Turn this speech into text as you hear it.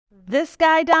This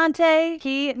guy, Dante,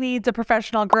 he needs a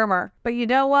professional groomer. But you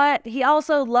know what? He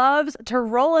also loves to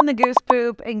roll in the goose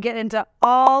poop and get into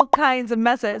all kinds of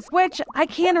messes, which I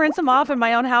can rinse him off in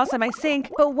my own house in my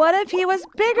sink. But what if he was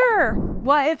bigger?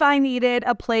 What if I needed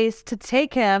a place to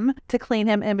take him to clean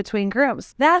him in between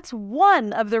grooms? That's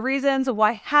one of the reasons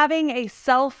why having a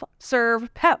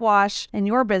self-serve pet wash in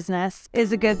your business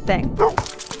is a good thing.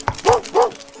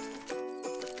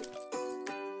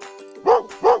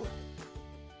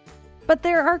 But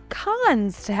there are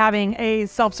cons to having a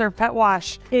self-serve pet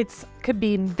wash. It could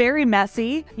be very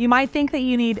messy. You might think that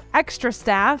you need extra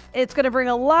staff. It's going to bring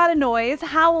a lot of noise,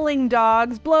 howling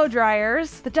dogs, blow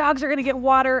dryers. The dogs are going to get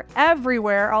water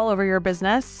everywhere all over your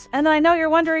business. And then I know you're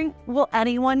wondering, will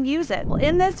anyone use it? Well,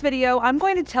 in this video, I'm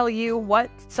going to tell you what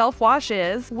self-wash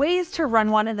is, ways to run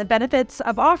one, and the benefits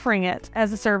of offering it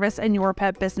as a service in your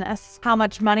pet business, how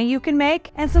much money you can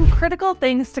make, and some critical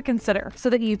things to consider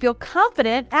so that you feel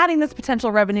confident adding this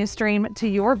potential revenue stream to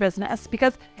your business,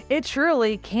 because it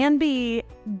truly can be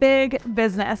big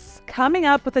business. Coming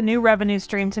up with a new revenue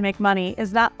stream to make money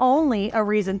is not only a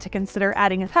reason to consider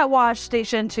adding a pet wash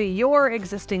station to your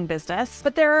existing business,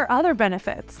 but there are other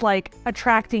benefits like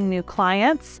attracting new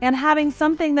clients and having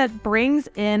something that brings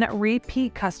in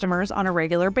repeat customers on a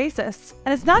regular basis.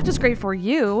 And it's not just great for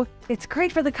you, it's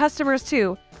great for the customers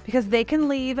too, because they can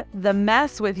leave the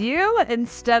mess with you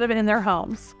instead of in their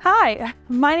homes. Hi,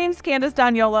 my name's Candace,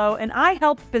 and I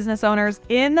help business owners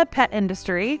in the pet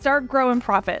industry start, grow, and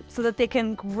profit so that they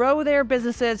can grow their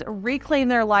businesses, reclaim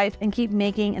their life, and keep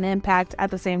making an impact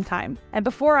at the same time. And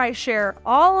before I share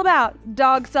all about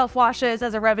dog self-washes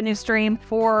as a revenue stream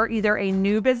for either a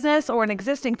new business or an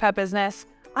existing pet business,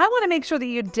 I want to make sure that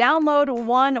you download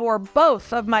one or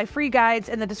both of my free guides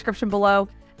in the description below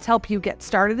to help you get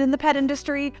started in the pet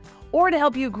industry or to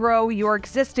help you grow your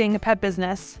existing pet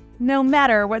business, no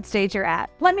matter what stage you're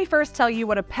at. Let me first tell you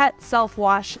what a pet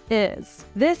self-wash is.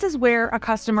 This is where a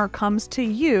customer comes to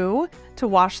you to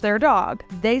wash their dog.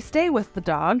 They stay with the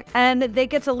dog and they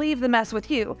get to leave the mess with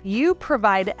you. You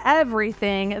provide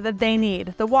everything that they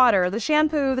need: the water, the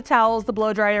shampoo, the towels, the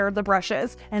blow dryer, the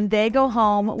brushes, and they go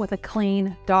home with a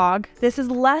clean dog. This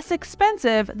is less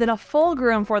expensive than a full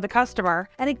groom for the customer,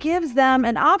 and it gives them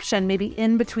an option maybe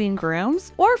in between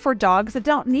grooms or for dogs that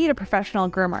don't need a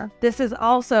professional groomer. This is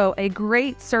also a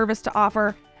great service to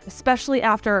offer, especially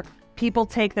after people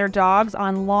take their dogs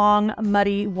on long,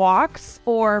 muddy walks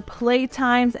or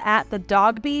playtimes at the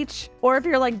dog beach, or if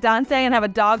you're like Dante and have a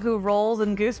dog who rolls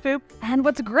in goose poop. And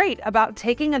what's great about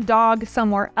taking a dog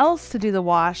somewhere else to do the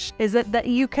wash is that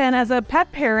you can, as a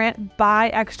pet parent, buy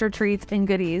extra treats and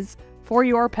goodies for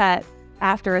your pet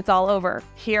after it's all over.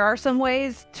 Here are some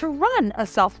ways to run a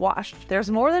self-wash.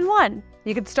 There's more than one.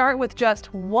 You could start with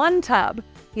just one tub,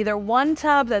 either one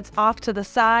tub that's off to the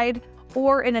side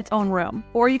or in its own room.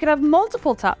 Or you could have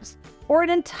multiple tubs, or an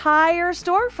entire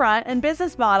storefront and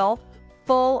business model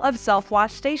full of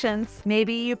self-wash stations.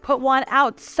 Maybe you put one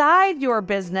outside your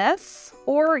business,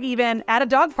 or even at a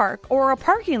dog park or a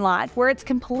parking lot where it's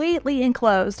completely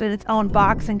enclosed in its own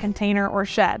box and container or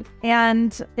shed.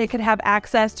 And it could have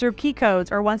access through key codes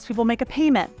or once people make a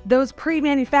payment. Those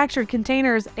pre-manufactured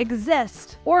containers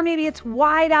exist. Or maybe it's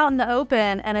wide out in the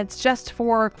open and it's just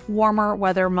for warmer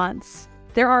weather months.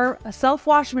 There are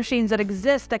self-wash machines that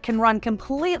exist that can run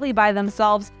completely by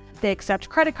themselves. They accept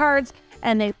credit cards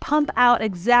and they pump out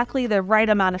exactly the right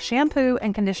amount of shampoo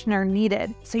and conditioner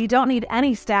needed. So you don't need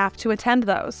any staff to attend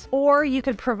those. Or you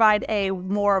could provide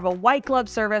more of a white glove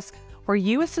service where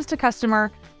you assist a customer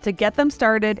to get them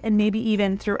started and maybe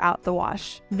even throughout the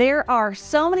wash. There are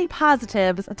so many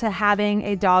positives to having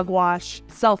a dog wash,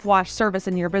 self-wash service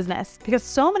in your business, because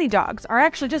so many dogs are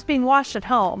actually just being washed at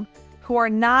home who are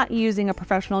not using a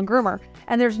professional groomer.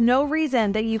 And there's no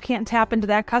reason that you can't tap into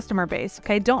that customer base,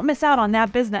 okay? Don't miss out on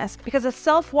that business, because a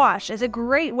self-wash is a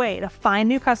great way to find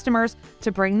new customers,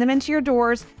 to bring them into your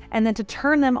doors, and then to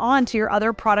turn them on to your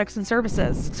other products and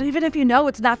services. So even if you know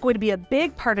it's not going to be a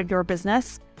big part of your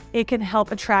business, it can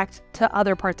help attract to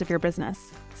other parts of your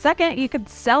business. Second, you could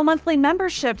sell monthly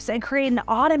memberships and create an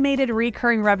automated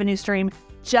recurring revenue stream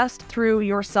just through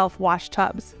your self-wash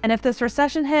tubs. And if this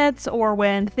recession hits or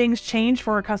when things change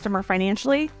for a customer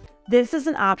financially, this is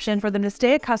an option for them to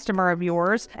stay a customer of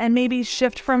yours and maybe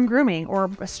shift from grooming or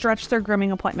stretch their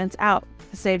grooming appointments out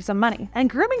to save some money.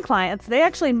 And grooming clients, they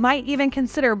actually might even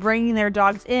consider bringing their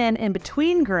dogs in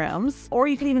between grooms, or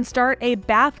you can even start a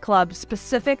bath club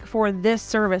specific for this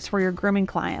service for your grooming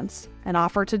clients and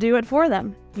offer to do it for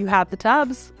them. You have the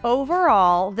tubs.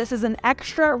 Overall, this is an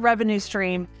extra revenue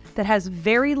stream that has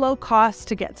very low costs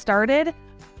to get started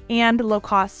and low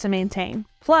cost to maintain.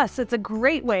 Plus, it's a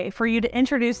great way for you to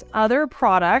introduce other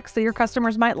products that your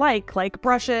customers might like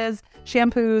brushes,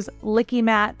 shampoos, licky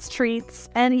mats, treats,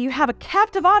 and you have a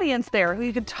captive audience there who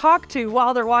you can talk to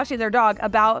while they're washing their dog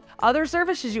about other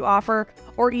services you offer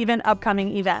or even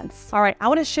upcoming events. All right, I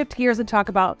want to shift gears and talk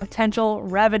about potential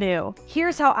revenue.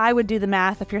 Here's how I would do the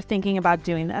math if you're thinking about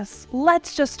doing this.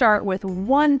 Let's just start with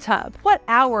one tub. What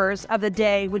hours of the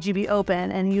day would you be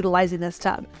open and utilizing this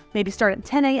tub? Maybe start at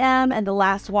 10 a.m. and the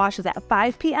last wash is at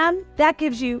 5 p.m. That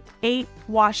gives you 8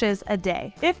 washes a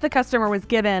day if the customer was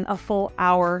given a full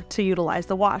hour to utilize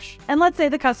the wash. And let's say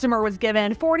the customer was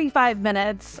given 45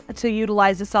 minutes to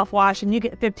utilize the self-wash and you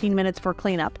get 15 minutes for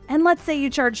cleanup. And let's say you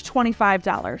charge $25.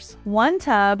 One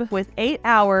tub with 8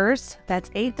 hours, that's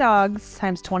 8 dogs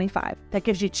times 25. That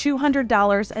gives you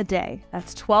 $200 a day.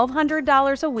 That's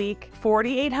 $1,200 a week,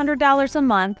 $4,800 a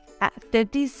month at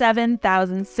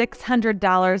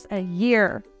 $57,600 a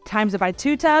year. Times it by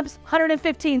 2 tubs,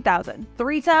 $115,000.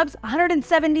 3 tubs,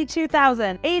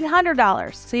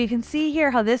 $172,800. So you can see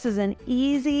here how this is an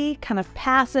easy kind of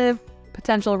passive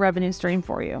potential revenue stream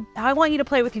for you. Now I want you to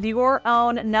play with your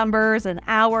own numbers and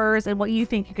hours and what you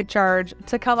think you could charge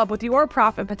to come up with your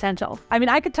profit potential. I mean,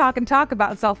 I could talk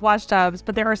about self-wash tubs,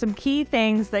 but there are some key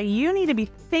things that you need to be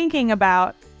thinking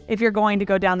about if you're going to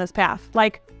go down this path,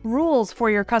 like rules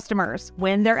for your customers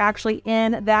when they're actually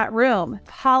in that room,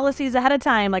 policies ahead of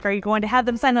time, like are you going to have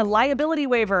them sign a liability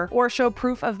waiver or show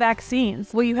proof of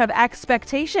vaccines? Will you have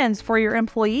expectations for your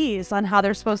employees on how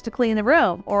they're supposed to clean the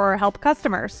room or help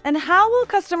customers? And how will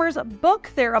customers book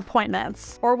their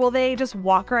appointments? Or will they just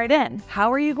walk right in?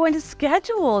 How are you going to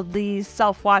schedule these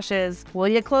self-washes? Will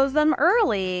you close them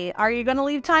early? Are you going to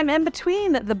leave time in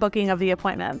between the booking of the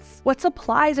appointments? What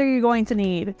supplies are you going to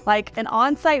need? Like an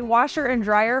on-site washer and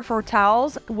dryer for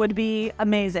towels would be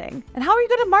amazing. And how are you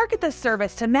going to market this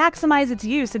service to maximize its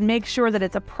use and make sure that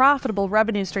it's a profitable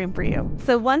revenue stream for you?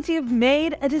 So once you've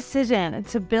made a decision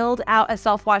to build out a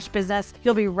self-wash business,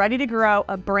 you'll be ready to grow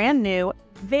a brand new,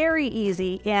 very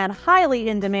easy, and highly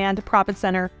in-demand profit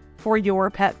center for your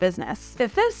pet business.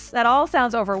 If this at all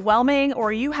sounds overwhelming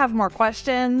or you have more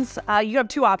questions, you have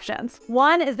 2 options.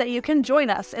 One is that you can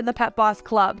join us in the Pet Boss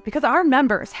Club because our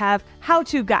members have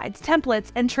how-to guides,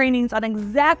 templates, and trainings on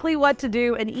exactly what to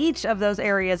do in each of those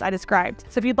areas I described.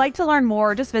 So if you'd like to learn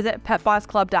more, just visit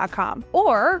petbossclub.com.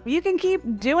 Or you can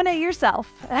keep doing it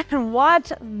yourself and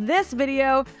watch this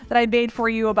video that I made for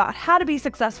you about how to be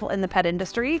successful in the pet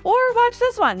industry, or watch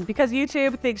this one because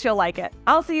YouTube thinks you'll like it.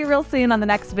 I'll see you real soon on the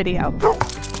next video.